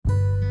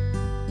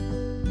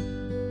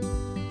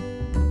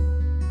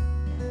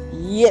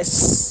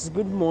Yes,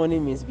 good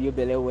morning, Miss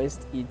Biobele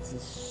West. It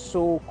is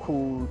so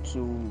cool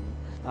to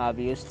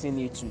be hosting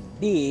you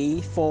today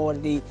for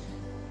the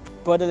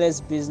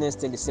Borderless Business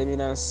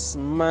Teleseminar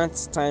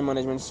Smart Time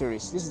Management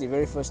Series. This is the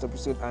very first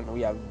episode, and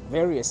we are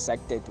very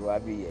excited to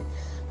have you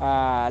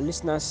here.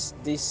 Listeners,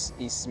 this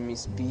is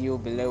Miss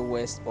Biobele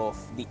West of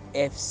the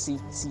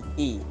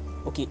FCTA.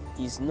 Okay,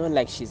 it's not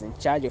like she's in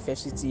charge of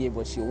FCTA,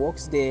 but she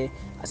works there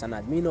as an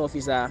admin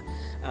officer.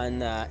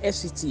 And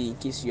FCTA, in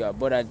case you are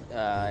bothered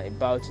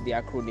about the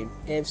acronym,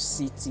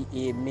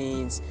 FCTA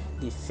means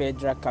the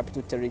Federal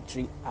Capital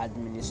Territory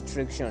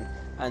Administration,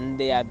 and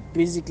they are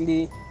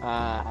basically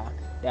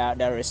they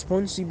are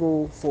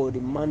responsible for the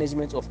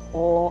management of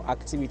all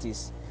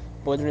activities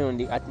bordering on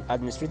the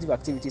administrative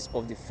activities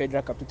of the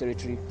Federal Capital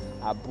Territory,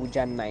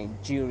 Abuja,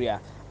 Nigeria.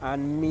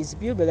 And Ms.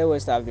 Bill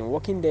West have been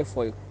working there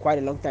for quite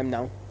a long time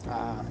now.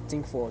 I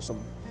think for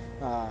some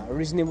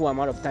reasonable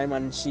amount of time,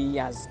 and she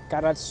has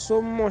gathered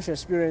so much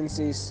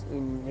experiences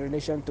in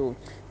relation to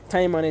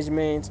time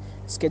management,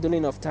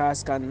 scheduling of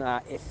tasks, and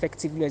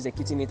effectively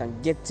executing it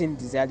and getting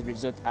desired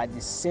results at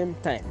the same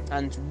time.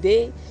 And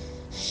today,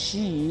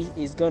 she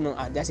is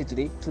gonna, that's it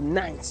today,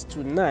 tonight,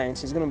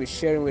 she's gonna be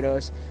sharing with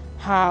us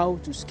how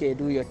to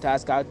schedule your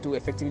task, how to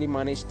effectively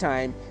manage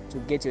time to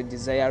get your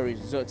desired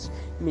results.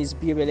 Miss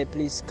Biobele,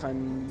 please,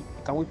 can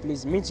we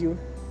please meet you?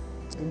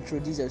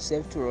 Introduce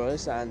yourself to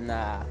us and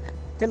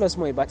tell us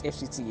more about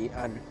FCTA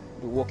and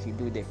the work you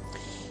do there.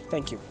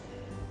 Thank you.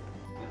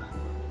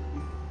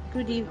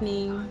 Good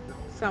evening,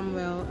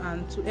 Samuel,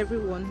 and to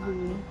everyone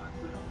who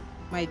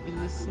might be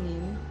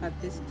listening at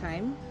this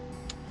time.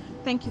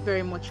 Thank you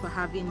very much for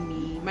having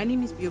me. My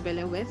name is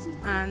Biobele West,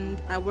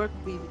 and I work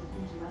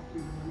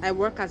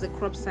as a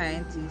crop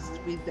scientist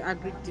with the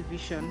Agri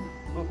Division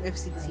of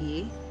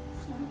FCTA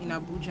in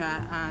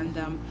Abuja,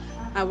 and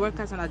I work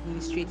as an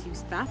administrative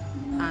staff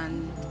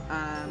and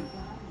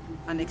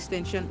an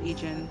extension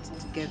agent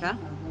together,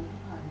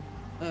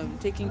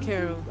 taking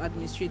care of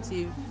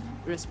administrative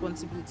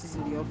responsibilities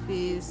in the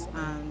office,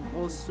 and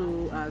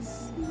also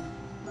as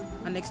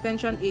an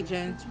extension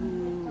agent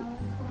who,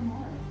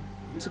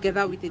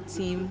 together with a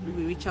team,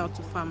 we reach out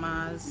to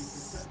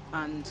farmers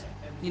and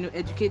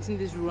educating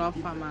these rural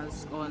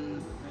farmers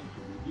on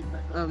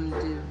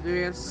the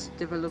various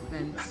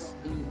developments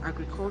in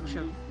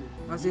agriculture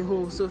as a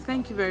whole. So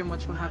thank you very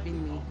much for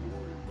having me.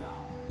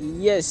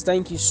 Yes,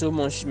 thank you so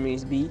much,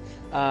 Miss B.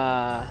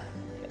 I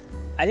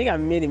think I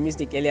made a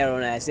mistake earlier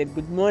on. I said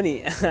good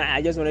morning.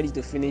 I just wanted you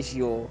to finish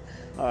your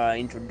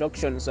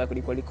introduction so I could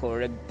equally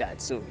correct that.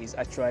 So it's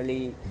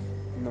actually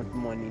not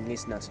morning,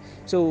 listeners.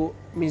 So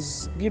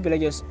Miss Bibele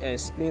just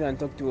explain and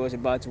talk to us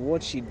about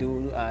what she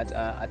do at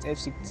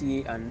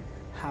FCTA and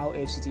how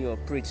FCTA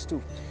operates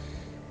too.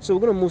 So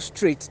we're gonna move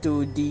straight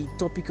to the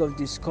topic of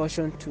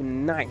discussion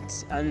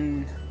tonight,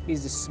 and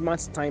is the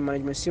Smart Time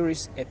Management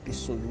Series,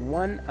 episode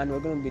one, and we're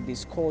gonna be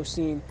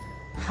discussing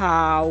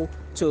how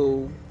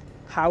to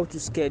how to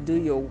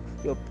schedule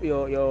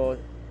your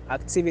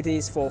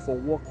activities for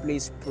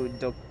workplace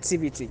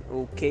productivity.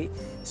 Okay,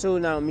 so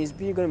now Miss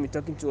B, you're gonna be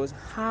talking to us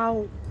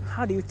how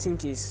do you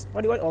think is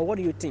what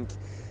do you think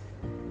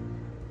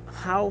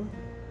how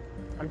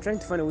I'm trying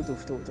to find a way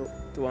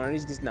to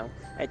arrange this now,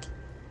 like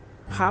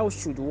how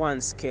should one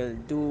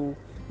schedule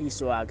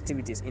his or her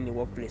activities in the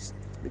workplace?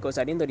 Because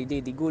at the end of the day,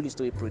 the goal is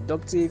to be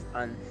productive,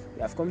 and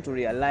we have come to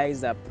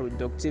realize that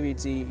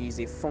productivity is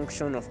a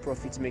function of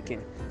profit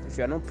making. If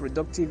you are not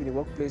productive in the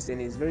workplace, then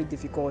it's very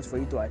difficult for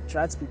you to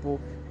attract people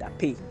that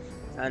pay.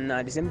 And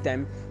at the same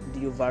time,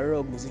 the overall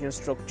organization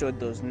structure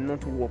does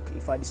not work.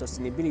 In fact, the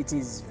sustainability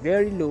is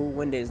very low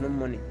when there is no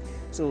money.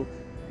 So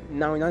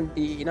now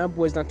it now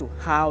boils down to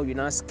how you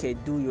now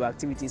schedule your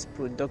activities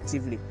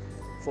productively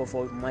for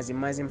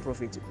maximizing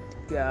profit.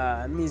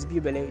 Ms.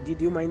 Bubele, did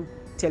you mind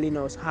telling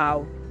us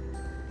how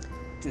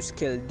to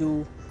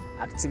schedule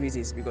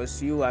activities,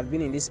 because you have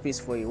been in this space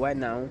for a while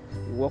now?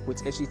 You work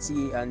with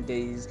FCT, and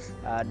there's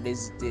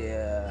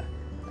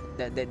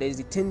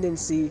the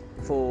tendency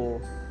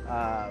for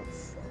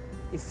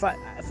if I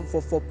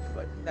for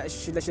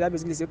should I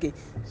basically say, okay,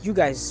 you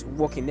guys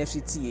work in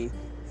FCTA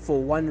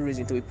for one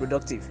reason, to be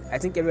productive. I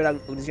think every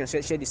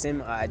organization share the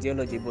same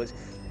ideology, but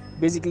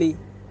basically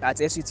at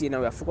FCTA now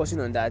we are focusing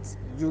on that.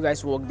 You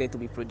guys work there to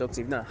be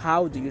productive. Now,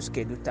 how do you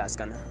schedule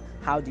tasks, and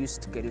how do you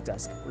schedule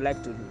tasks? We'd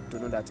like to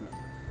know that, man.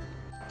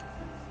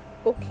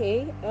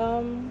 Okay,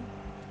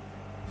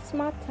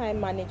 smart time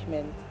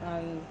management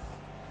and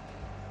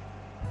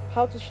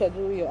how to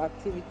schedule your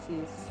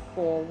activities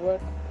for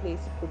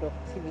workplace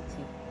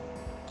productivity.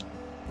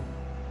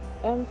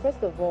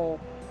 First of all,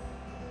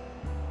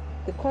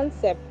 the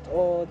concept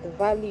or the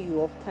value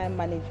of time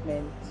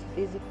management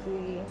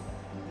basically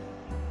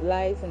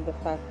lies in the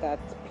fact that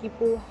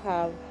people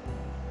have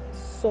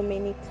so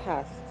many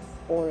tasks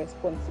or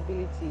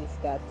responsibilities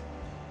that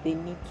they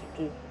need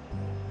to do,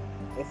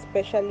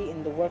 especially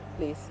in the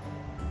workplace,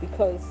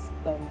 because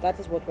that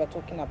is what we're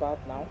talking about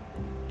now.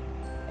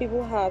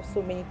 People have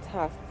so many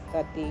tasks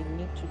that they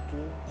need to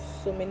do,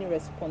 so many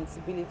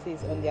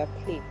responsibilities on their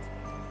plate,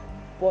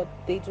 but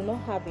they do not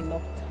have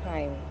enough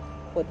time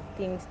for the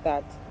things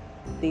that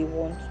they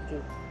want to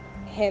do.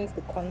 Hence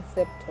the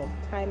concept of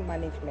time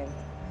management.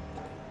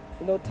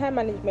 Time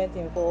management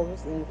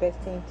involves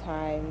investing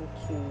time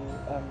to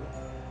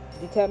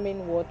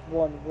determine what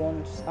one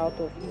wants out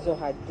of his or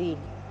her day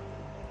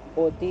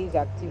or day's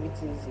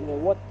activities,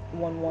 what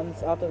one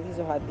wants out of his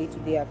or her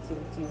day-to-day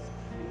activities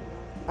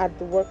at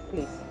the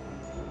workplace.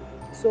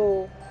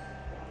 So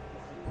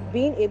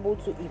being able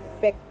to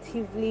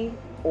effectively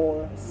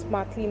or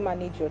smartly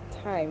manage your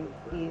time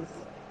is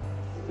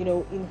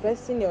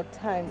investing your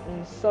time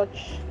in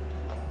such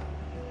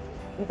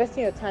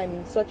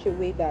a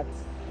way that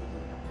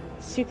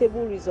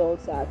suitable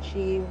results are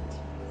achieved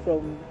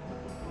from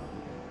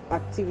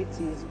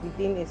activities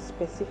within a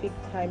specific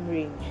time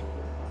range.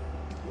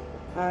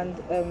 And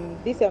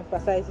this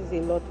emphasizes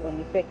a lot on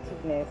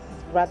effectiveness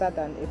rather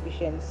than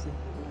efficiency.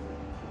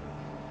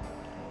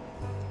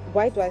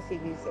 Why do I say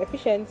this?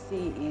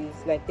 Efficiency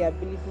is like the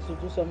ability to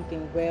do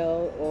something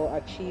well or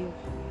achieve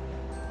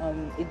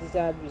a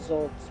desired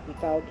result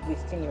without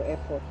wasting your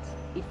effort.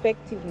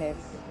 Effectiveness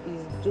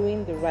is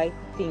doing the right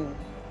thing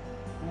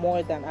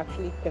more than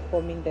actually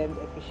performing them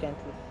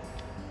efficiently.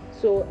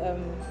 So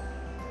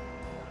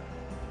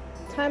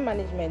time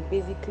management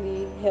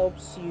basically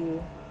helps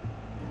you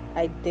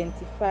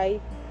identify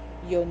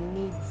your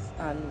needs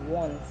and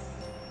wants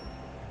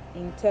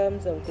in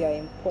terms of their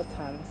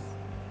importance.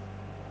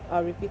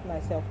 I'll repeat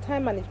myself.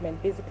 Time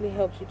management basically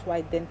helps you to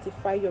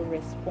identify your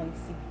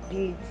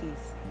responsibilities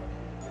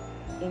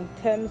in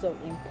terms of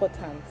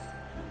importance,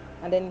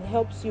 and then it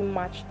helps you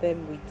match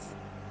them with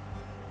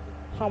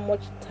how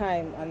much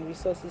time and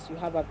resources you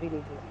have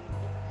available.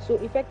 So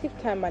effective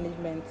time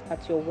management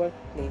at your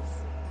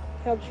workplace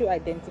helps you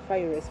identify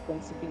your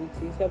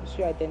responsibilities, helps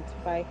you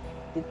identify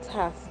the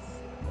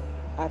tasks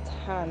at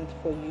hand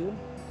for you,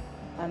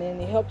 and then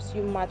it helps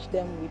you match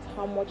them with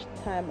how much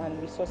time and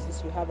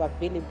resources you have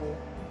available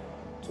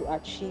to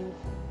achieve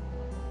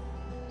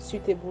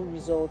suitable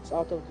results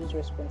out of these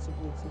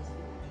responsibilities.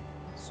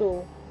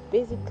 So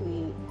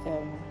basically,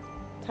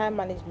 time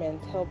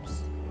management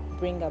helps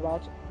bring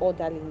about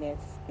orderliness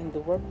in the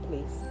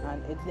workplace,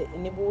 and it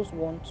enables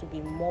one to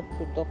be more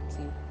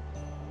productive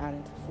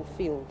and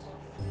fulfilled.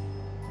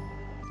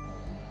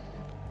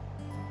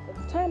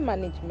 Time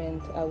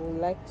management, I would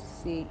like to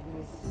say,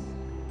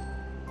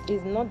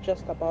 is not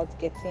just about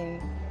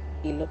getting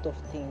a lot of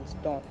things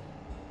done.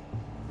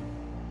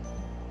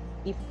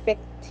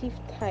 Effective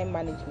time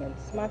management,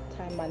 smart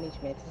time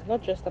management is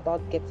not just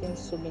about getting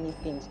so many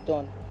things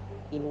done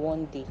in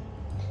one day.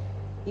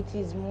 It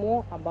is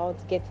more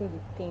about getting the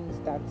things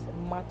that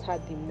matter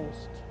the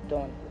most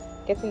done,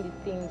 getting the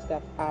things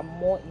that are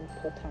more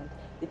important,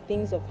 the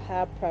things of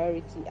higher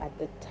priority at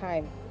the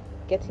time,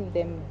 getting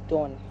them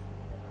done.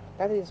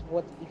 That is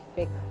what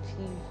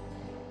effective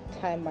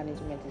time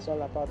management is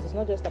all about. It's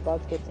not just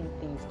about getting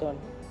things done.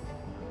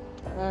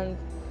 And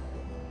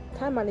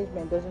time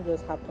management doesn't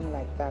just happen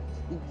like that.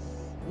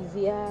 It's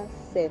easier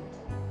said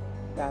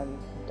than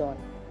done.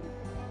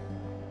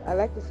 I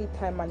like to see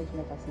time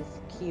management as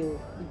a skill.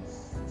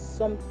 It's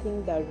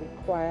something that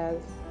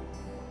requires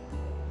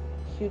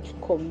huge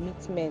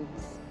commitment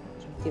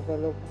to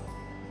develop.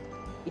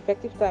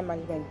 Effective time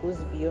management goes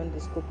beyond the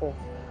scope of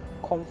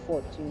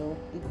comfort,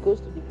 it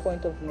goes to the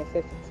point of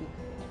necessity.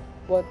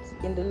 But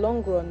in the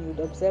long run, you'd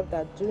observe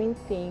that doing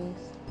things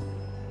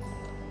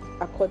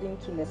according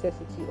to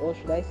necessity, or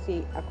should I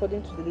say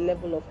according to the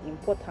level of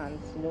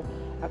importance,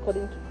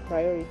 according to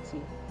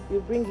priority, will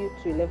bring you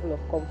to a level of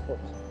comfort.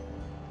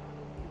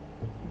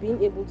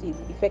 Being able to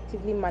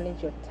effectively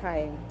manage your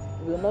time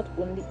will not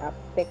only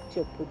affect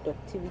your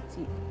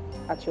productivity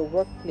at your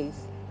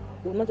workplace,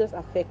 it will not just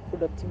affect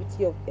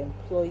productivity of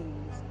employees,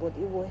 but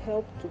it will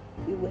help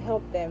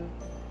them,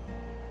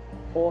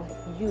 or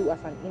you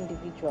as an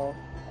individual,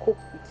 cope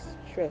with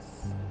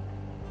stress.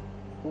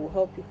 It will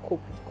help you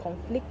cope with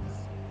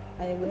conflicts,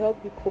 and it will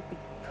help you cope with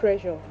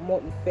pressure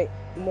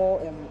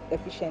more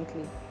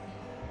efficiently.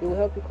 It will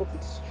help you cope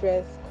with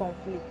stress,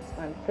 conflicts,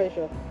 and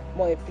pressure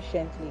more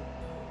efficiently.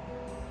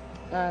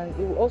 And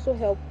it will also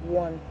help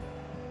one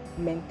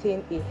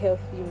maintain a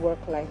healthy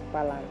work-life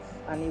balance,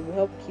 and it will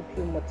help keep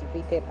you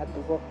motivated at the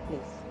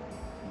workplace.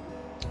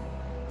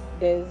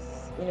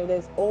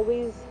 There's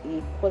always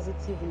a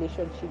positive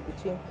relationship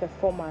between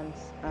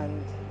performance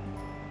and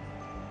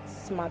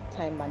smart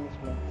time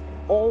management.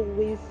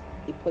 Always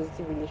a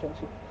positive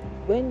relationship.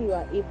 When you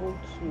are able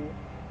to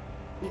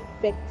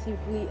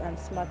effectively and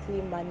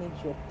smartly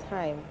manage your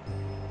time,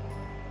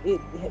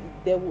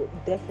 there will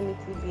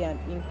definitely be an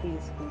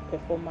increase in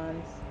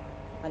performance,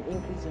 an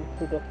increase in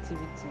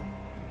productivity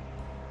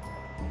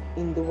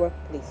in the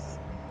workplace.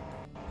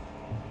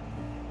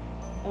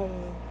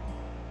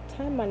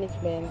 Time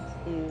management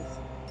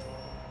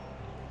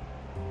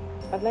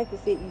I'd like to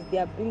say, is the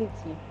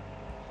ability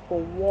for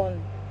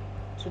one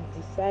to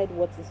decide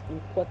what is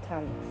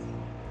important.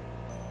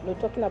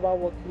 Talking about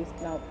workplace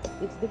now,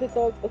 it's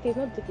difficult. Okay, it's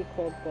not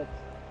difficult, but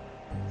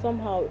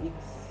somehow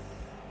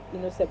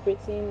it's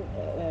separating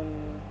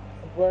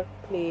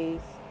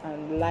workplace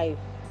and life.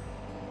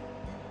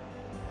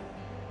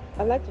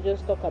 I'd like to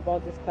just talk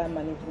about this time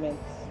management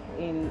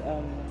in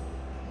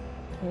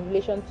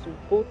relation to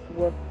both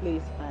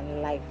workplace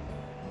and life,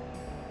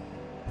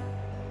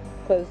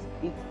 because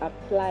it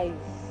applies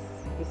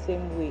the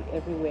same way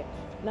everywhere.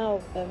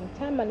 Now,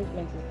 time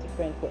management is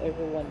different for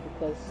everyone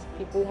because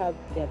people have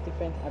their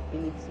different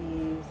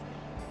abilities,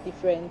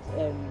 different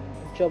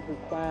job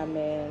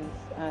requirements,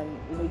 and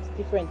it's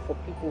different for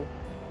people.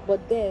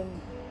 But then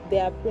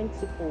there are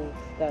principles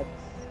that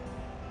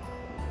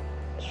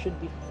should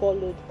be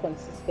followed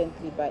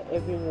consistently by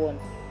everyone,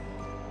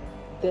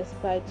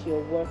 despite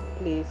your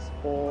workplace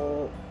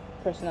or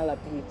personal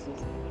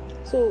abilities.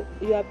 So,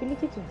 your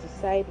ability to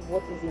decide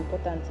what is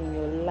important in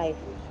your life,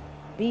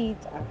 be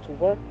it at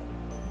work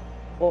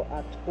or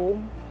at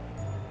home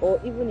or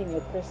even in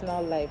your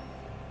personal life,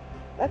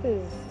 that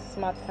is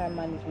smart time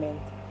management.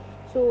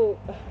 So,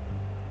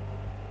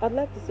 I'd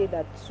like to say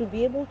that to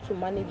be able to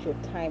manage your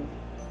time,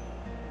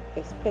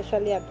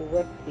 especially at the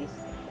workplace,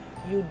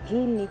 you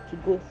do need to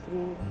go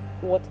through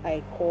what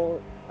I call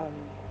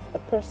a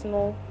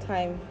personal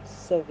time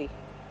survey.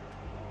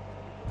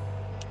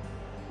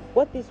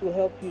 What this will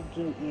help you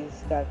do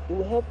is that it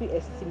will help you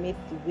estimate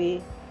the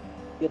way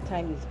your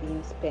time is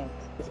being spent,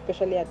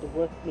 especially at the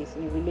workplace,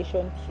 in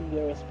relation to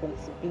your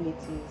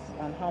responsibilities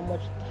and how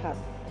much task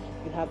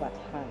you have at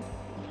hand.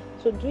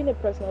 So, doing a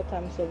personal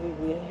time survey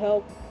will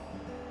help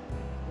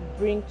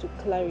bring to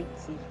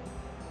clarity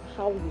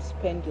how you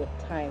spend your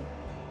time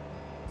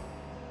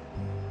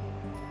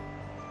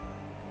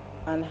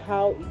and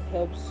how it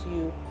helps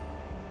you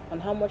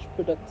and how much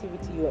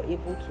productivity you are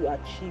able to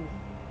achieve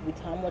with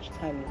how much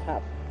time you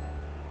have.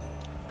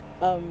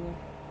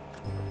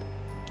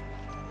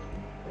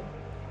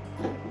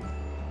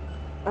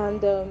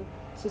 And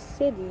to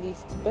say the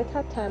least,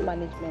 better time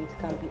management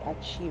can be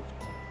achieved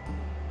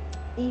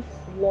if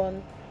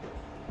one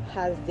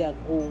has their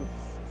goals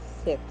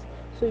set.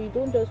 So you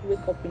don't just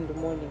wake up in the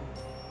morning,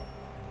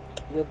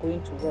 you're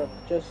going to work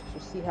just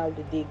to see how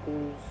the day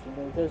goes,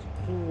 just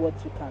do what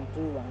you can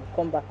do and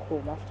come back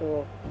home. After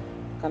all,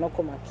 you cannot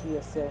come and kill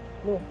yourself.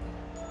 No.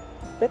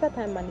 Better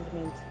time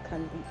management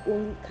can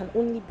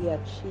only be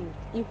achieved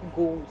if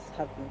goals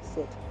have been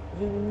set.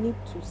 You need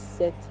to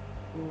set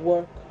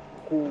work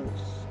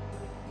goals.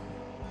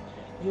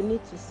 You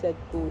need to set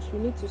goals. You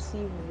need to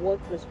see what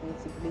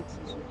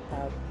responsibilities you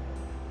have.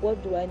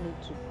 What do I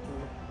need to do?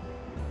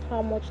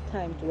 How much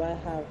time do I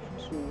have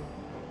to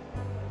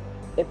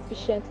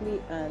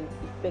efficiently and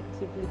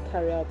effectively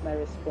carry out my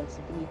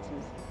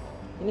responsibilities?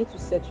 You need to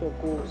set your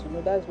goals.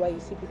 That's why you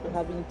see people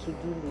having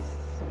to-do lists.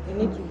 You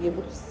need to be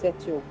able to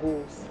set your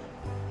goals.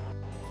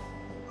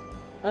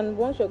 And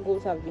once your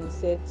goals have been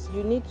set,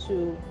 you need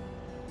to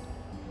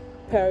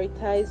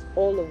prioritize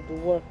all of the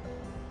work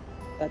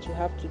that you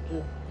have to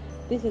do.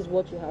 This is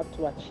what you have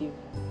to achieve.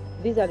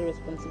 These are the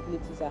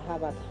responsibilities I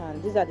have at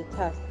hand. These are the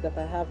tasks that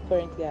I have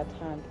currently at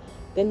hand.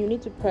 Then you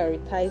need to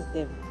prioritize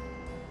them.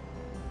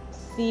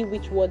 See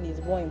which one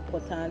is more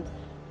important,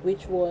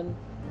 which one,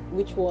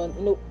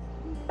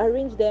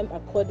 arrange them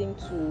according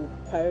to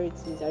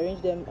priorities,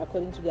 arrange them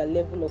according to their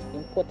level of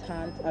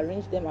importance,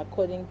 arrange them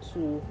according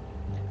to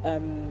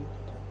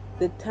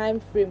the time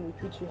frame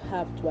with which you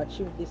have to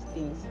achieve these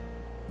things.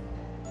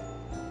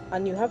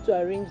 And you have to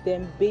arrange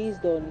them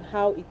based on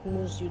how it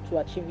moves you to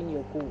achieving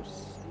your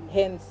goals.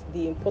 Hence,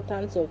 the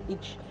importance of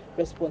each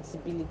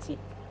responsibility.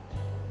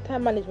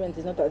 Time management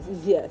is not as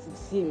easy as it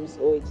seems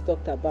or it's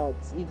talked about.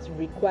 It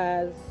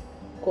requires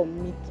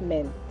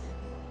commitment,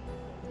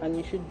 and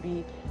you should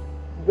be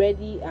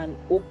ready and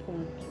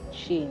open to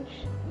change,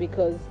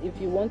 because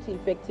if you want to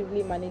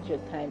effectively manage your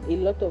time, a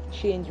lot of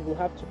change will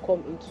have to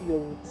come into your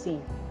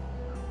routine.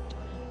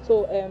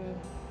 So,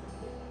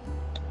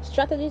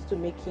 strategies to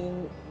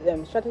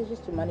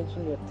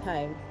managing your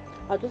time.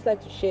 I'd just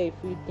like to share a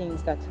few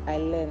things that I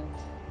learned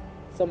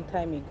some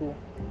time ago,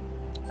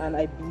 and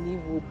I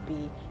believe would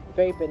be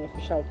very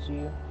beneficial to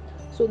you.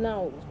 So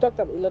now we've talked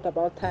a lot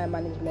about time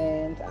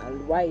management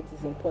and why it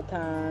is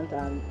important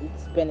and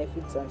its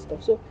benefits and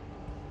stuff. So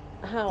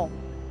how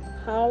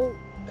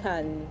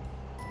can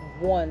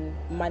one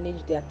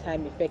manage their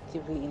time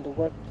effectively in the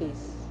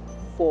workplace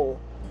for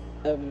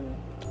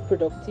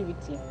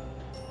productivity?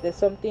 It's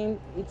something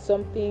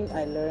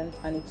I learned,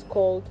 and it's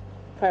called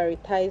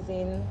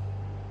prioritizing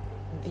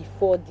the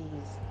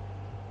 4Ds.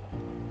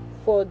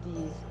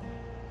 4Ds.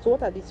 So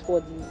what are these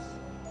 4Ds?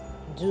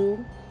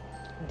 Do,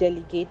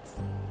 delegate,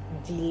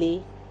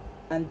 delay,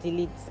 and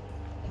delete.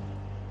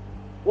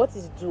 What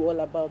is do all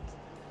about?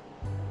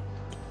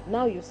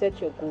 Now you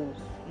set your goals,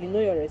 you know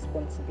your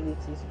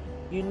responsibilities,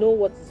 you know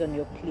what is on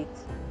your plate,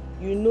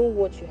 you know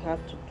what you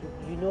have to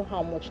do, you know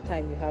how much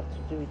time you have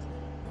to do it.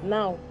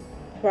 Now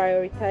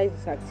prioritize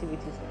these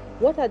activities.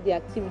 What are the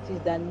activities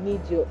that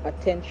need your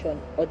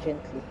attention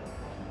urgently?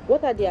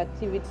 What are the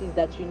activities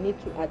that you need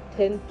to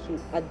attend to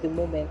at the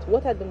moment?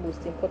 What are the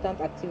most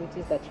important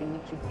activities that you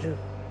need to do?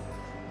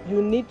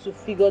 You need to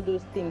figure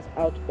those things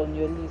out on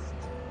your list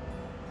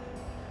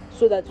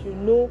so that you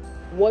know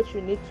what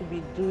you need to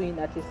be doing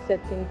at a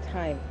certain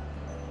time.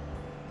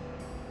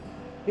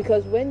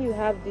 Because when you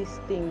have these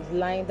things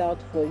lined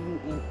out for you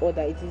in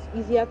order, it is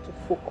easier to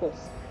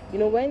focus.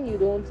 When you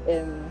don't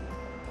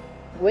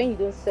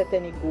set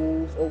any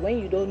goals, or when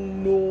you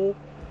don't know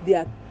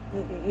the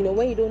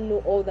when you don't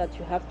know all that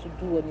you have to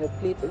do on your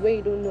plate, or when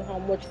you don't know how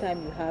much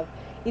time you have,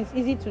 it's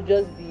easy to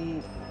just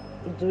be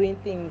doing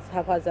things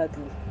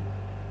haphazardly.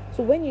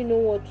 So when you know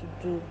what to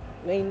do,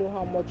 when you know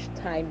how much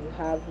time you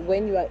have,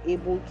 when you are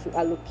able to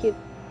allocate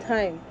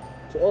time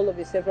to all of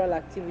the several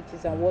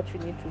activities and what you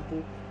need to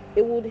do,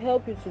 it would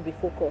help you to be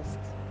focused.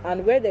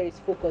 And where there is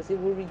focus,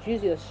 it will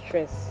reduce your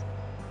stress.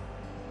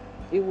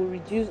 It will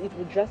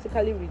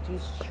drastically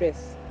reduce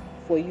stress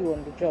for you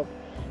on the job.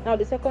 Now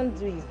the second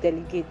do is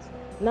delegate.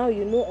 Now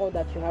you know all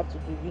that you have to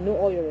do, you know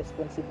all your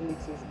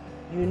responsibilities,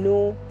 you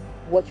know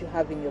what you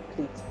have in your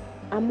plate.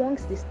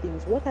 Amongst these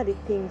things, what are the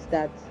things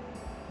that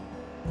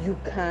you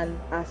can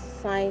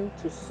assign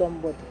to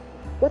somebody?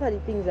 What are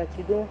the things that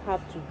you don't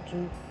have to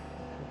do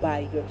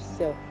by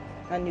yourself,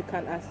 and you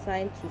can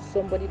assign to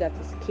somebody that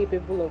is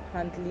capable of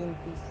handling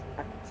this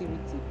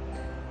activity?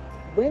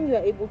 When you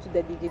are able to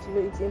delegate,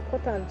 it's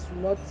important to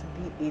not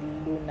be a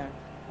loner,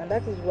 and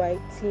that is why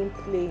team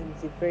playing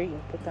is a very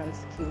important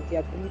skill. The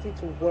ability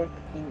to work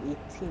in a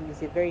team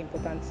is a very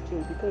important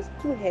skill, because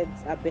two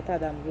heads are better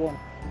than one,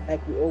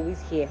 like we always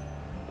hear.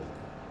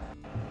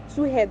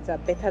 Two heads are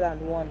better than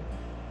one,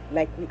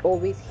 like we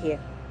always hear.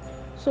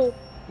 So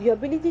your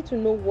ability to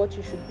know what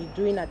you should be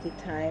doing at a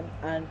time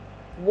and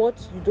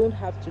what you don't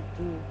have to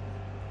do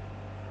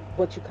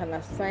but you can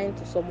assign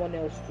to someone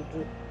else to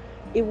do,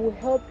 it will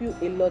help you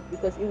a lot,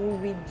 because it will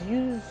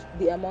reduce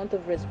the amount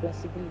of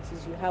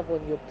responsibilities you have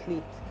on your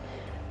plate.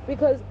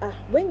 Because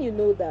when you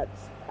know that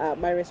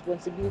my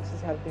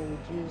responsibilities have been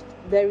reduced,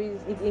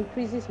 it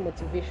increases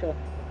motivation.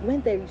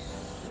 When there is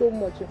so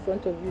much in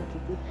front of you to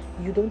do,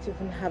 you don't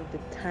even have the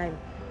time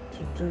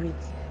to do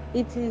it.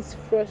 It is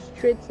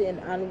frustrating,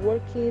 and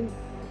working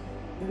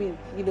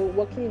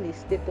in a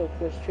state of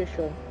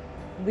frustration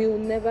will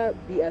never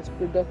be as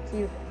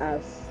productive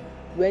as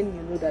when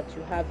you know that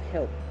you have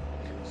help.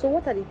 So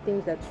what are the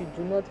things that you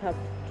do not have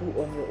to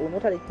do on your own?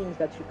 What are the things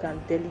that you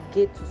can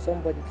delegate to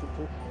somebody to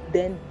do?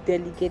 Then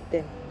delegate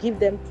them. Give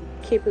them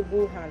to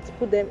capable hands.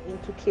 Put them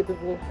into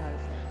capable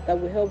hands that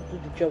will help do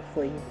the job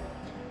for you.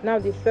 Now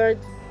the third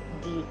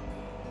D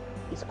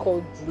is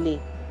called delay.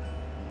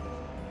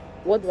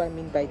 What do I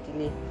mean by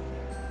delay?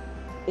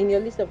 In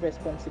your list of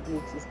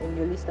responsibilities, in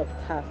your list of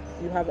tasks,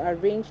 you have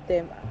arranged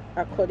them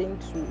according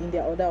to, in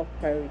their order of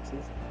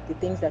priorities, the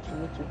things that you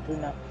need to do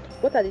now.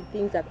 What are the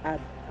things that are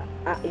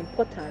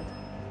important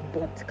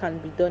but can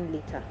be done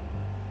later?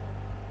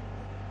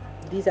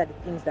 These are the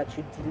things that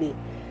you delay.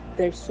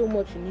 There's so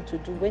much you need to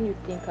do. When you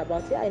think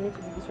about, I need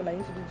to do this one, I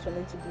need to do this one, I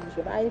need to do this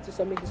one, I need to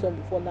submit this one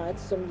before now, I need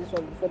to submit this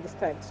one before this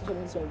time, to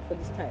submit this one before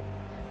this time.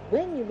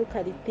 When you look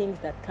at the things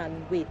that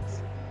can wait,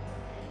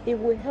 it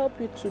will help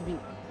you to be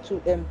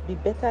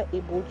better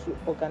able to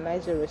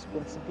organize your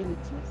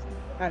responsibilities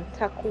and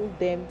tackle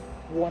them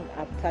one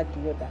after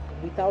the other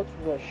without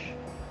rush.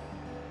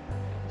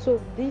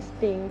 So these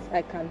things,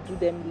 I can do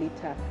them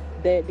later.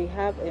 They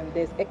have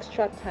there's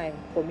extra time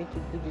for me to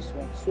do this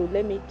one, so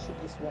let me keep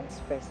these ones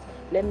first.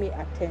 Let me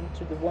attend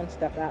to the ones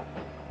that are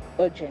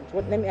urgent.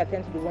 Let me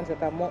attend to the ones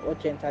that are more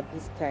urgent at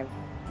this time.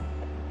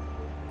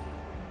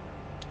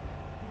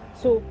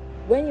 So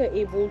when you're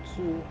able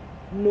to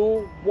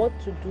know what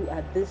to do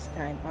at this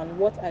time and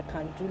what I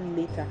can do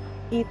later,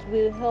 it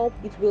will help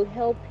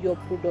your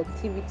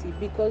productivity,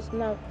 because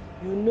now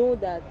you know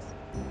that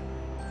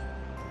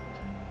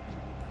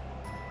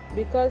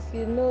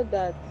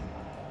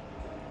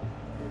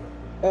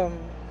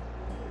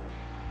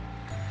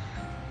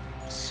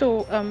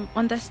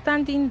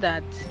understanding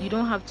that you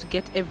don't have to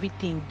get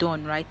everything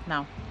done right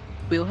now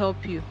will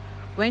help you.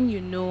 When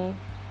you're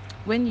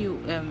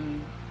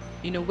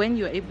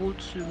able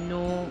to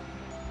know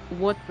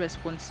what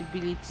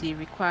responsibility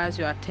requires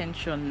your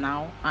attention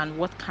now and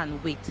what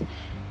can wait,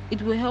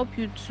 it will help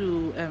you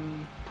to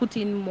put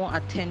in more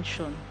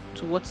attention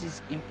to what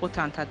is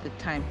important at the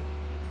time,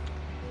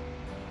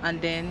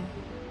 and then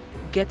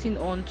getting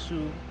on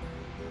to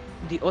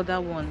the other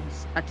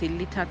ones at a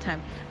later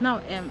time.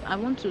 Now I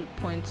want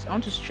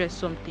to stress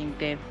something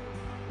there.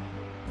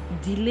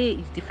 Delay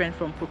is different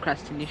from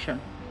procrastination.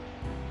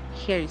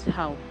 Here is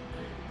how.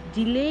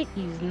 Delay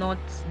is not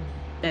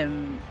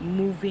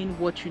moving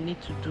what you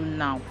need to do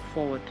now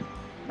forward.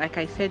 Like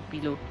I said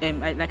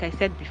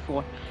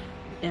before,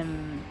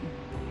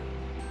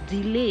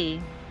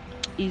 delay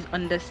is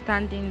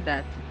understanding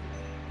that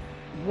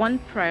one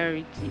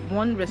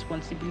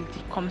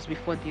responsibility comes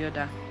before the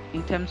other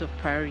in terms of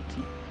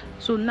priority.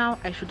 So now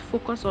I should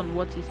focus on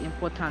what is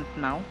important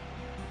now.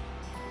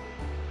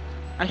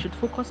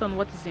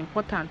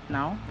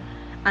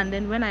 And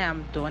then when I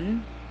am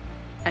done,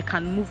 I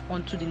can move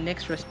on to the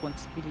next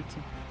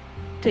responsibility,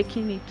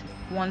 taking it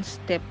one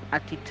step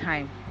at a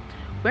time.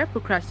 Where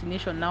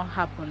procrastination now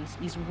happens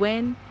is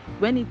when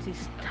it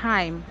is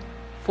time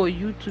for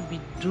you to be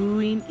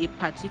doing a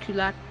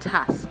particular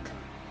task,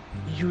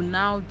 you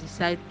now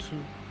decide to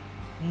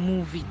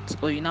move it,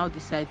 or you now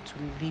decide to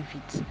leave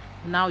it.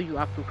 now you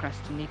are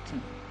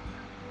procrastinating.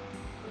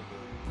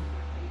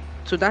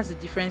 So that's the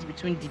difference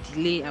between the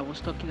delay I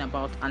was talking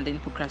about and then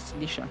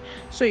procrastination.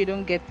 So you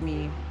don't get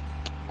me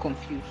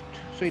confused.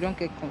 So you don't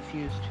get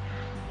confused.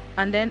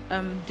 And then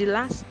the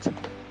last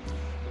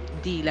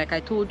D, like I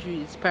told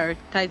you, is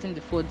prioritizing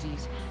the 4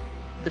 Ds.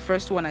 The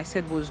first one I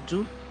said was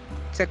do.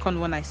 Second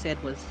one I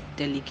said was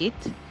delegate.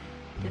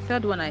 The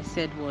third one I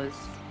said was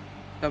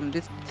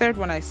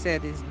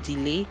is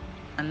delay.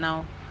 And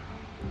now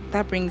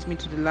that brings me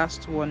to the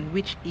last one,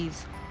 which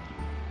is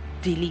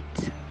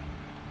delete.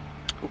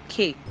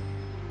 Okay.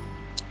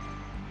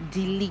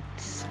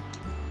 Delete.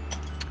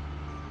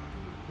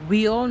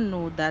 We all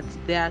know that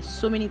there are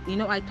so many,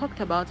 I talked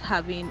about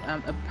having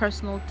a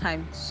personal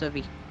time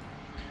survey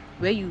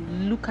where you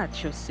look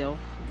at yourself,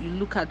 you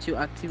look at your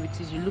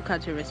activities, you look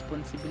at your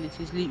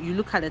responsibilities, you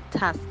look at the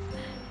tasks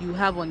you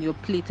have on your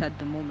plate at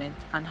the moment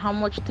and how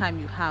much time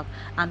you have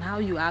and how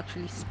you are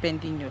actually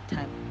spending your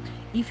time.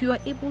 If you are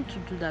able to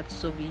do that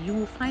survey, you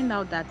will find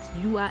out that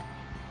you are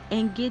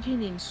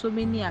engaging in so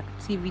many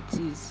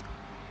activities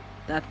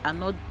that are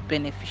not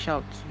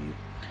beneficial to you.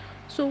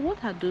 So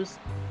what are those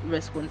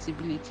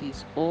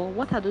responsibilities, or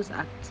what are those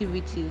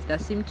activities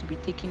that seem to be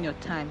taking your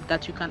time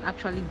that you can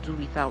actually do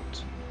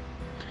without?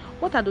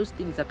 What are those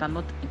things that are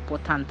not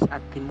important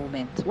at the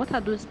moment? What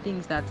are those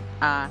things that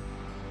are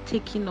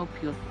taking up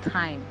your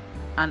time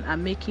and are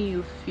making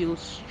you feel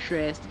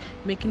stressed,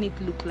 making it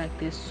look like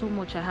there's so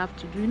much I have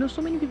to do?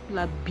 So many people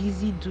are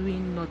busy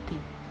doing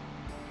nothing.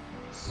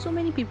 So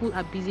many people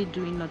are busy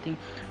doing nothing.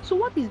 So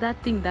what is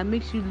that thing that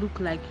makes you look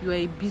like you are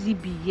a busy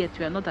bee yet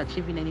you are not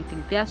achieving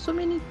anything? There are so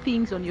many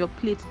things on your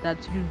plate that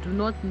you do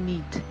not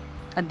need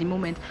at the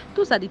moment.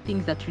 Those are the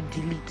things that you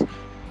delete.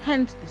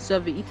 Hence the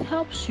survey. It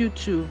helps you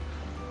to,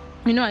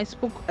 I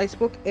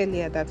spoke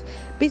earlier that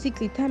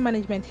basically time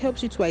management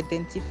helps you to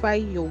identify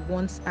your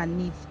wants and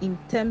needs in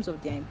terms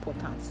of their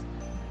importance.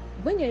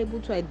 When you're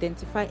able to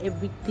identify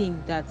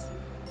everything that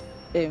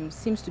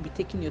seems to be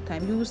taking your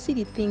time, you will see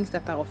the things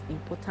that are of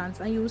importance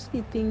and you will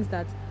see the things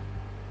that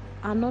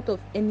are not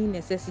of any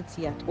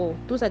necessity at all.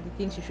 Those are the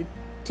things you should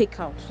take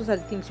out. Those are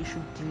the things you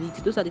should delete.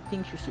 Those are the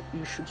things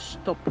you should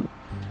stop,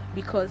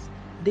 because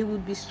they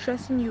would be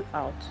stressing you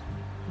out,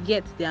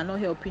 yet they are not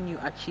helping you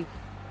achieve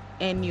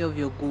any of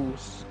your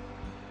goals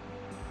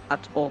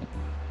at all.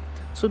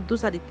 So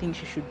those are the things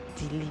you should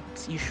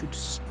delete, you should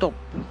stop.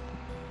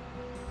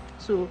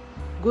 So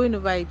going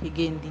over it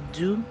again, the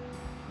do,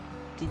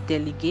 the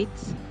delegate,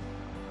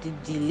 the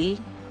delay,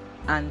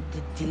 and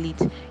the delete.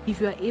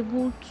 If you are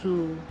able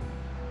to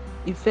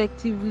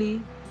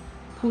effectively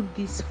put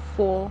these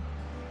 4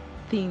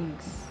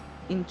 things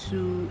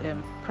into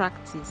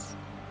practice,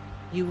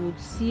 you would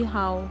see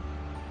how,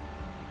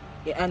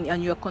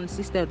 and you're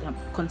consistent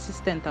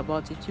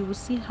about it, you will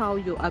see how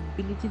your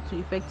ability to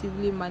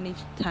effectively manage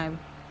time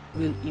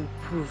will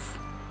improve,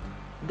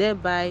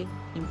 thereby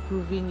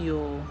improving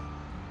your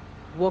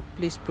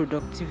workplace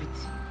productivity,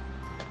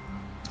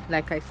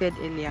 like I said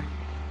earlier.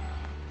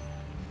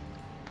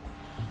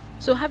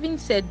 So having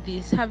said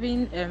this,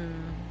 having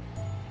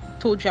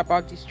told you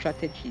about these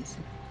strategies,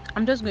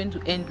 I'm just going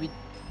to end with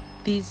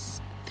these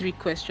 3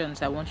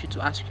 questions I want you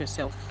to ask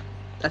yourself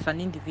as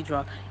an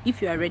individual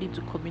if you are ready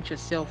to commit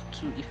yourself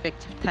to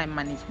effective time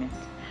management,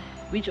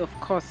 which of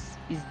course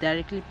is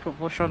directly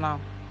proportional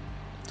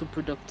to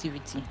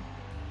productivity,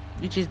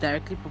 which is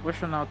directly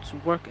proportional to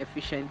work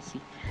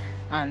efficiency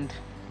and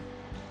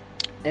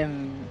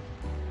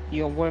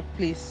your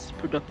workplace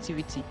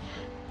productivity.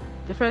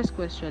 The first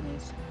question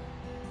is,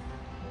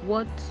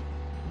 what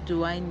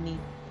do I need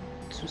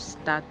to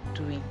start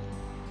doing?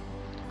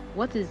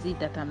 What is it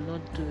that I'm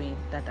not doing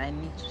that I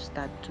need to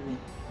start doing?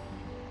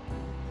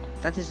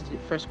 That is the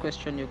first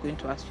question you're going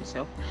to ask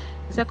yourself.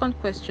 The second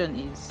question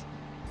is,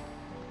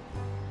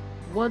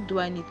 what do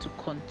I need to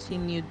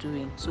continue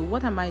doing? So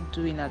what am I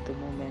doing at the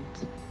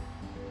moment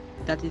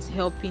that is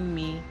helping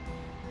me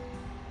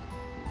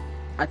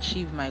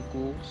achieve my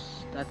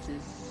goals, that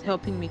is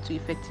helping me to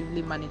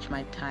effectively manage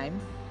my time,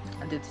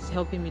 and that is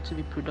helping me to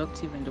be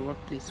productive in the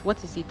workplace?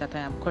 What is it that I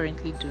am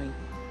currently doing?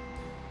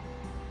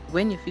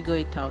 When you figure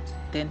it out,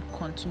 then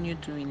continue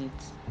doing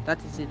it.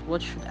 That is it.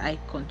 What should I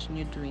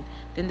continue doing?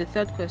 Then the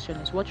third question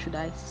is, what should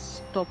I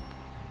stop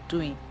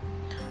doing?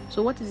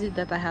 So what is it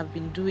that I have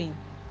been doing,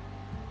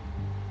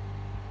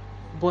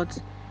 but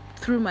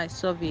through my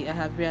survey I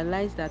have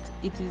realized that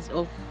it is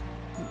of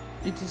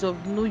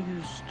no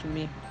use to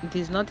me. It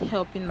is not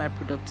helping my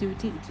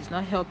productivity. It is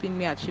not helping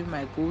me achieve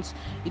my goals.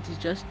 It is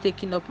just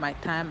taking up my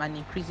time and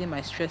increasing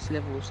my stress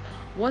levels.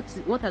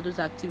 What are those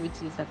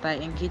activities that I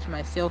engage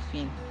myself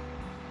in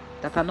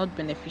that are not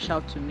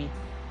beneficial to me?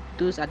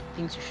 Those are the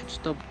things you should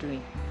stop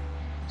doing.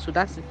 So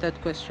that's the third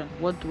question.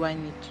 What do I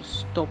need to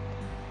stop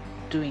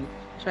doing?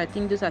 So I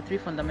think those are 3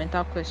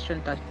 fundamental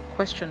questions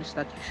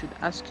that you should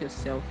ask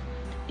yourself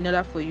in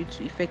order for you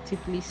to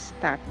effectively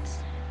start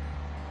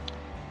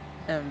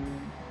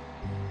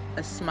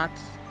a smart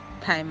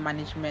time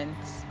management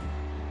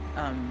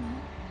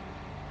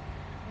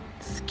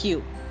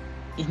skill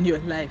in your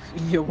life,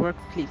 in your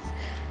workplace.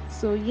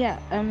 So yeah,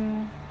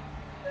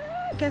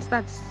 I guess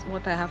that's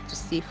what I have to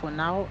say for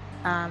now.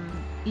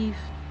 If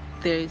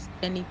there is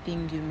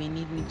anything you may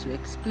need me to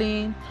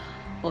explain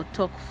or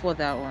talk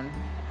further on,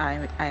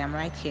 I am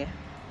right here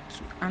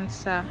to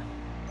answer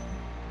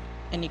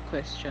any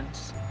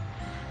questions.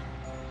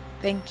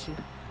 Thank you.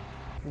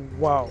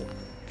 Wow,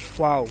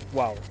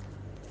 wow.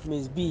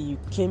 Miss B, you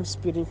came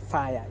spitting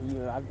fire. You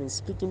have been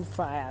speaking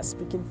fire,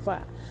 speaking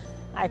fire.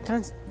 I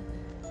can't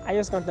I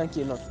just can't thank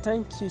you enough.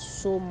 Thank you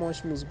so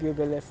much, Miss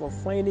Biobele, for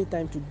finding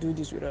time to do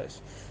this with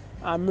us.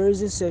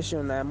 Amazing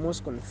session, I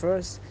must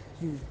confess.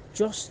 You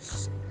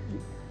just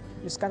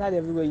you scattered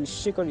everywhere, you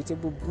shake on the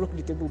table,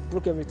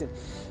 broke everything.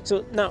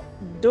 So now,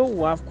 though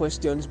we have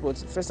questions, but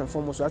first and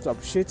foremost, we have to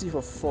appreciate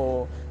you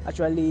for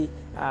actually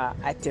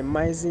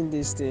itemizing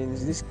these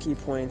things, these key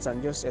points,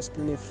 and just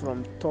explaining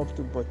from top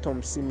to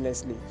bottom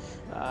seamlessly.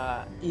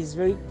 It's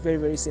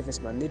very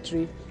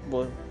self-explanatory,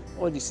 but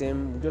all the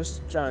same, we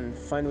just try and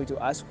find a way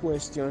to ask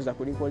questions that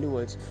could equally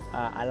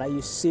allow you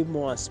to save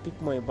more and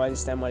speak more about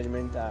this time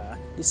management,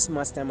 this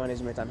smart time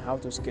management, and how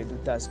to schedule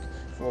tasks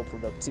for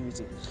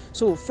productivity.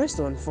 So first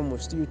and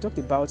foremost, you talked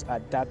about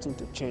adapting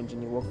to change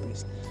in your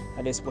workplace,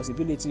 and there's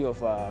possibility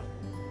of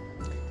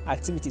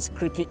activities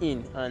creeping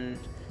in and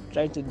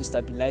trying to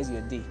destabilize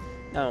your day.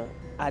 Now,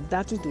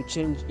 adapting to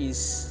change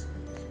is,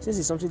 since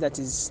it's something that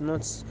is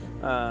not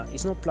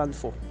it's not planned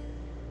for,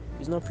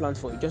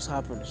 it just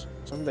happens,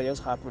 something that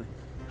just happened.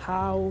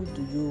 How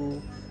do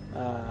you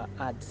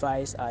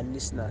advise our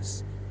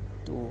listeners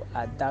to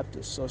adapt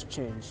to such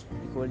change,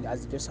 because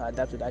as they just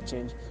adapt to that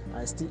change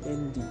and still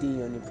end the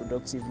day on a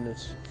productive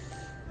note?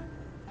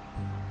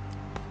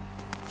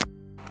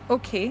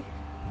 Okay.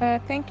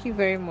 Thank you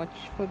very much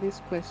for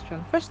this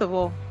question. First of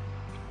all,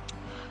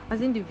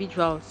 as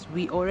individuals,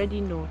 we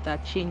already know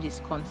that change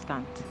is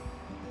constant.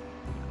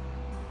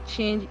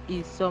 Change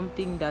is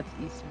something that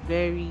is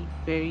very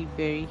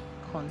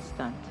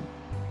constant.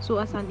 So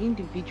as an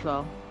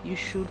individual, you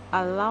should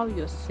allow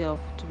yourself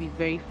to be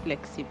very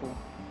flexible.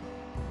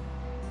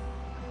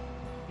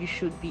 You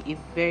should be a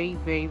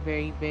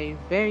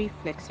very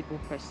flexible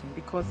person,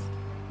 because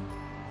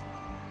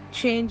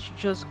change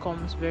just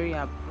comes very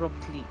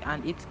abruptly,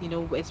 and it's,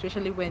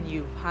 especially when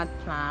you've had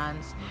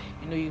plans,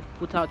 you've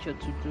put out your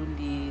to-do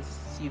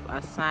lists, you've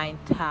assigned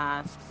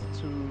tasks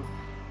to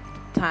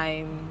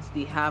times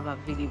they have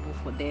available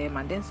for them,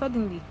 and then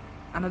suddenly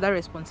another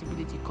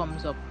responsibility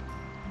comes up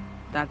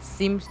that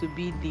seems to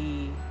be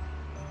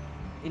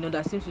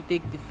that seems to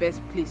take the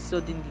first place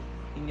suddenly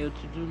in your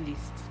to-do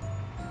list,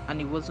 and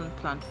it wasn't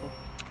planned for.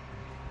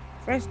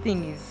 First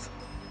thing is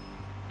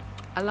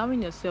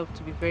allowing yourself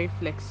to be very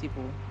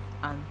flexible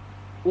and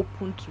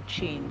open to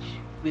change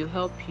will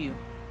help you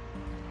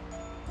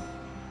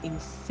in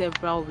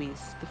several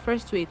ways. The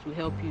first way it will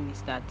help you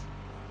is that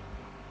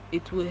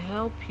it will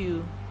help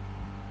you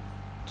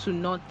to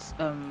not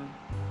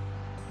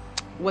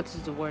what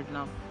is the word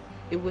now?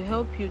 It will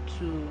help you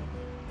to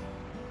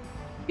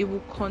it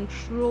will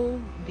control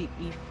the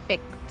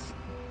effect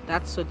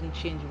that sudden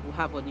change will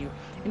have on you.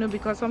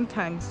 Because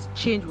sometimes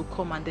change will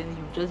come and then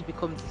you just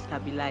become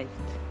destabilized.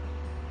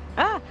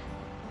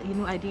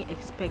 I didn't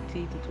expect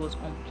it. It was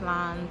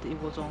unplanned.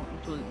 It was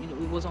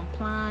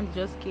unplanned. It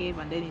just came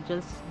and then it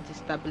just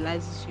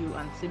destabilizes you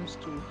and seems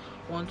to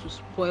want to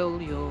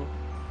spoil your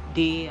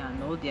day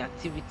and all the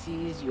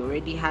activities you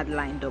already had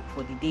lined up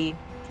for the day.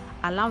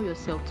 Allow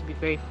yourself to be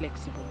very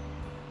flexible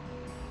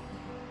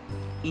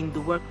in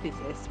the workplace,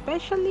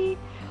 especially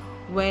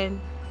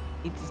when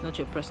it is not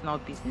your personal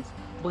business.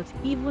 But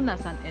even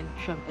as an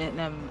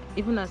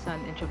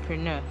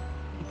entrepreneur,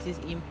 it is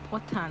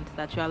important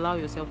that you allow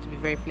yourself to be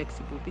very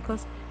flexible,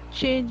 because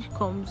change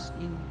comes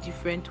in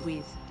different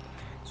ways.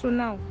 So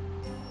now,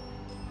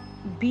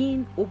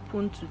 being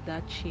open to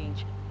that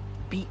change,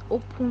 be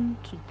open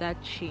to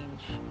that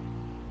change.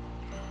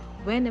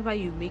 Whenever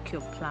you make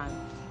your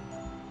plans,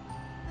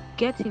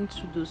 get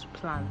into those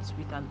plans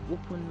with an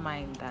open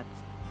mind that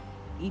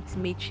it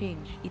may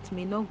change, it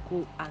may not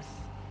go as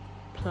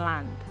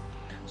planned,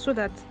 so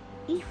that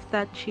if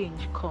that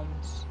change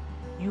comes,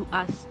 you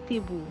are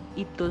stable.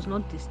 It does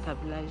not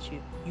destabilize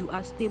you. You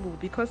are stable,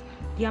 because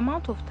the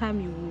amount of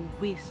time you will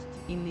waste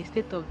in a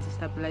state of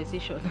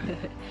destabilization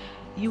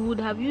you would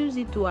have used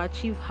it to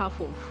achieve half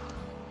of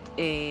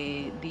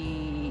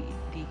the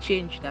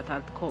change that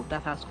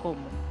has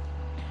come.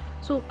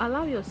 So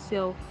allow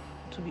yourself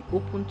to be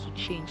open to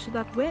change, so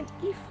that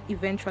if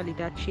eventually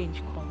that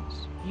change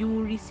comes, you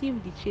will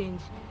receive the change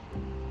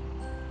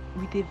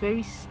with a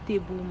very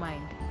stable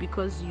mind,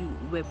 because you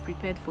were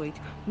prepared for it.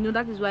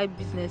 That is why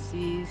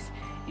businesses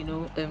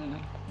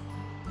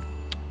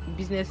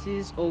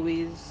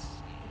always,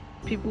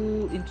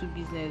 people into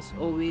business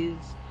always,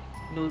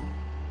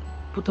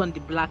 put on the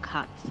black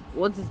hat.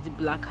 What is the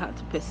black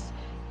hat?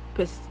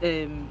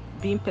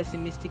 Being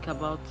pessimistic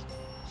about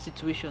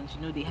situations.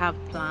 They have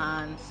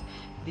plans.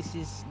 This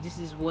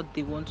is what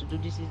they want to do.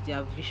 This is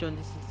their vision.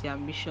 This is their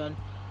mission.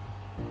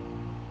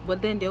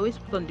 But then they always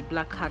put on the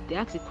black hat. They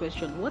ask the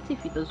question, what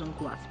if it doesn't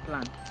go as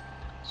planned?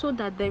 So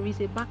that there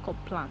is a backup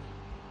plan.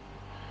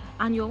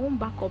 And your own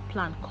backup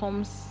plan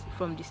comes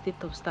from the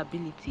state of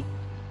stability.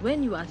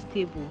 When you are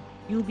stable,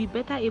 you'll be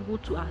better able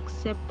to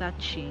accept that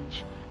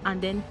change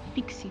and then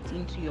fix it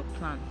into your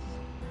plans.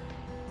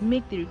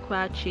 Make the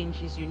required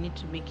changes you need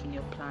to make in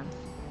your plans,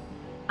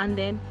 and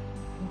then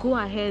go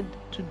ahead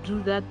to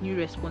do that new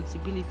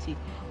responsibility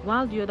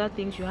while the other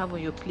things you have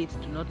on your plate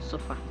do not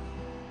suffer.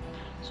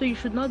 So you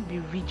should not be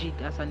rigid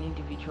as an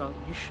individual.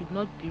 You should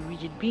not be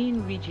rigid.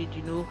 Being rigid,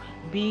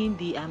 being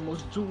the I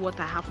must do what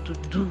I have to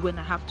do when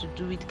I have to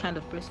do it kind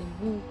of person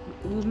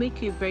will make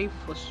you a very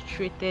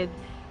frustrated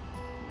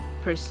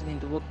person in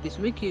the workplace.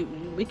 Make you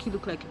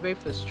look like a very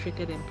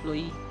frustrated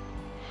employee.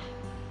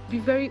 Be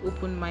very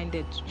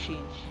open-minded to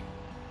change.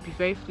 Be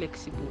very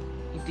flexible.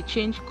 If the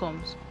change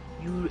comes,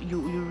 you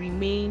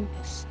remain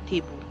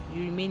stable.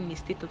 You remain in a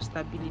state of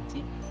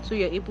stability. So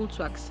you're able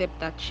to accept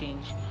that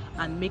change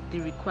and make the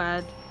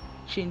required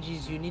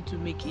changes you need to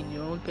make in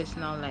your own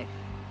personal life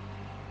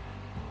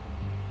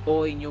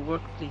or in your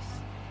workplace.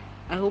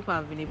 I hope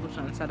I've been able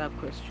to answer that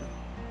question.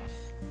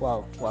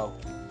 Wow.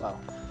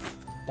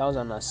 That was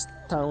an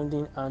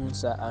astounding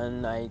answer,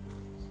 and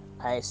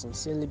I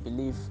sincerely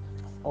believe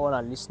all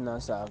our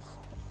listeners have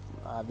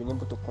been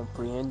able to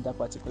comprehend that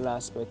particular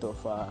aspect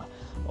of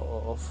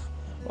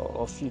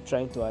you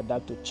trying to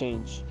adapt to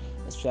change,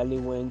 especially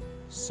when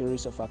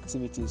series of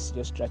activities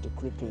just try to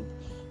creep in.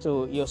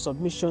 So your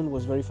submission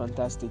was very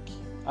fantastic.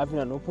 Having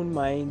an open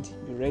mind,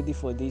 be ready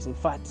for this. In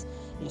fact,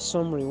 in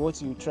summary,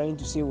 what you're trying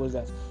to say was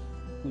that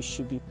we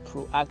should be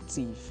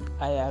proactive.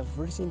 I have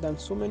written down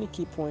so many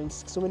key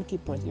points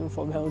even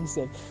for my own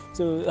self.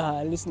 So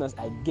listeners,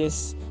 I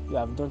guess you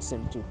have done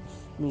same too.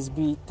 Ms.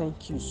 B,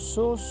 thank you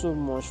so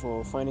much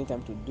for finding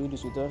time to do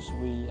this with us.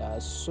 We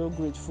are so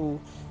grateful.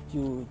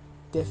 You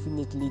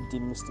definitely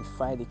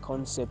demystify the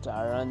concept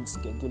around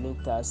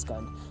scheduling tasks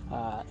and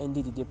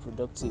ending the day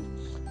productive.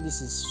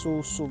 This is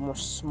so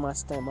much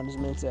smart time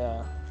management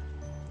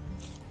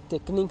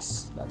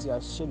techniques that you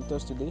have shared with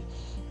us today,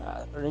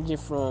 ranging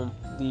from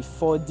the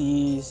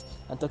 4Ds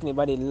and talking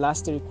about the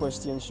last 3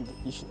 questions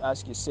you should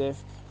ask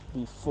yourself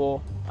before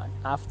and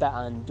after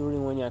and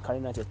during when you are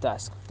carrying out your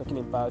task. Talking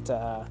about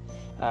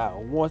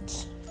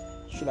what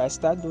should I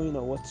start doing,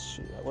 or what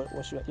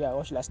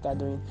should I start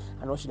doing,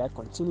 and what should I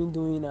continue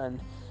doing, and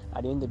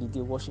at the end of the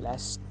day, what should I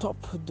stop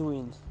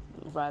doing.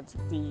 In fact,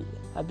 the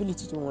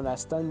ability to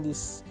understand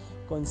these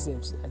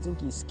concepts, I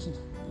think, is key.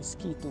 It's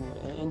key to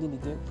ending the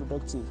day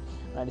productive,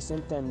 and at the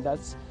same time,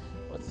 that's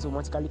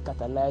automatically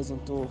catalyzed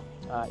into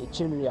a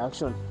chain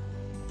reaction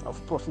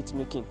of profit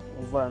making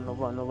over and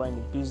over in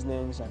the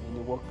business and in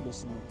the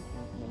workplace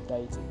in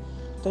entirety.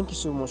 Thank you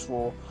so much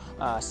for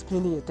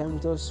spending your time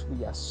with us.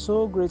 We are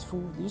so grateful.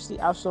 Do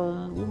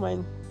you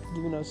mind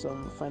giving us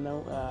some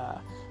final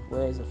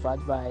words of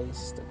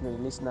advice to the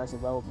listeners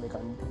about what they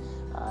can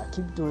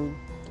keep doing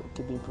to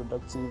keep being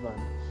productive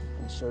and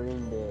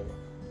ensuring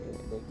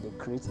they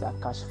create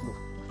that cash flow,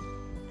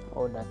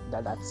 or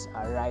that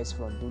arise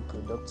from being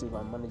productive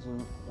and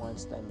managing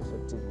one's time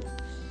effectively?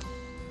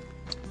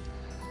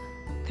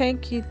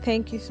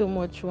 Thank you so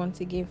much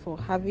once again for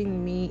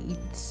having me.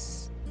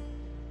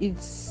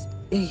 It's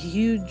a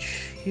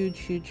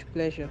huge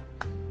pleasure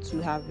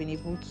to have been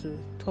able to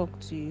talk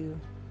to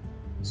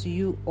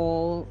you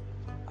all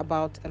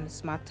about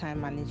smart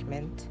time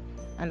management,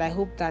 and I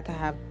hope that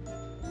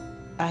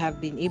I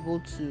have been able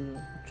to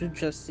do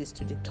justice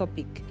to the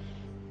topic.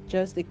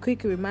 Just a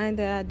quick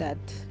reminder that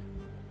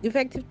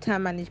effective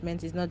time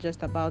management is not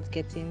just about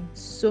getting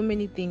so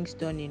many things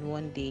done in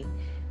one day,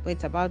 but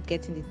it's about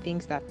getting the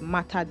things that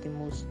matter the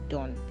most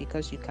done,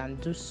 because you can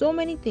do so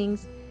many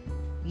things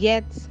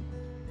yet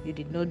you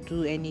did not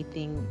do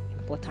anything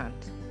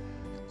important.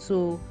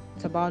 So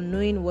it's about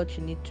knowing what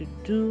you need to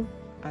do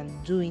and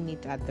doing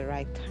it at the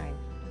right time.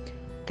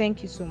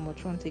 Thank you so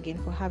much once again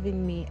for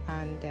having me,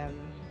 and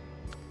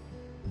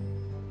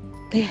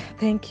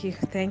thank you.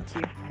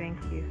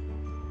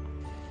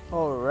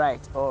 All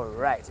right.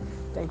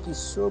 Thank you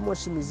so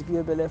much, Ms.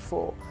 Biobele,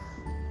 for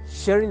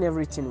sharing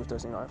everything with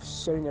us,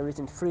 sharing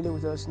everything freely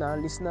with us. Now,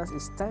 listeners,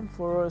 it's time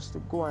for us to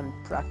go and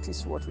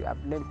practice what we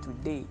have learned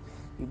today.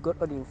 You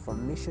got all the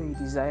information you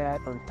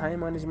desired on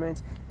time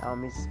management.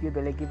 Ms.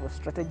 Biobele gave us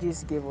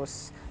strategies, gave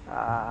us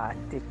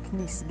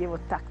techniques, gave us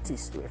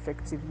tactics to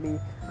effectively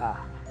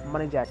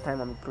manage our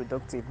time and be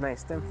productive. Now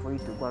it's time for you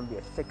to go and be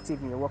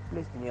effective in your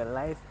workplace, in your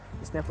life.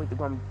 It's time for you to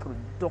go and be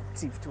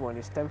productive too, and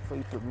it's time for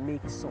you to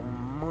make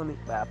some money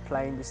by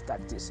applying these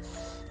tactics.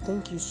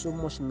 Thank you so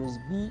much, Ms.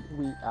 B.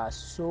 We are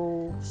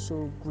so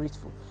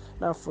grateful.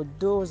 Now, for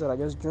those that are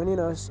just joining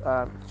us,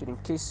 in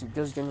case you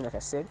just joined, like I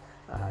said,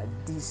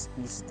 this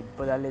is the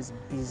Borderless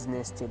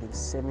Business Trading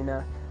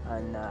Seminar,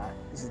 and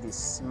this is the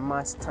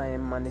Smart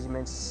Time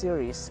Management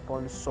Series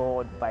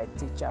sponsored by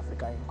Teach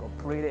Africa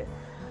Incorporated.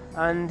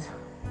 And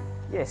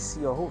yes,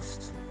 your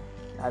host,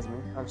 as me,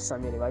 I'm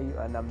Samuel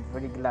Ewayu, and I'm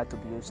very glad to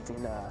be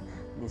hosting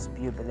Ms.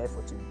 Biobele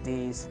for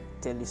today's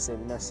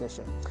tele-seminar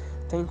session.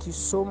 Thank you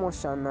so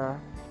much, and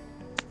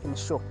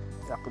ensure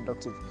you are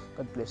productive.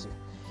 God bless you.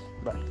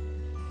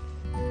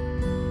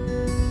 Bye.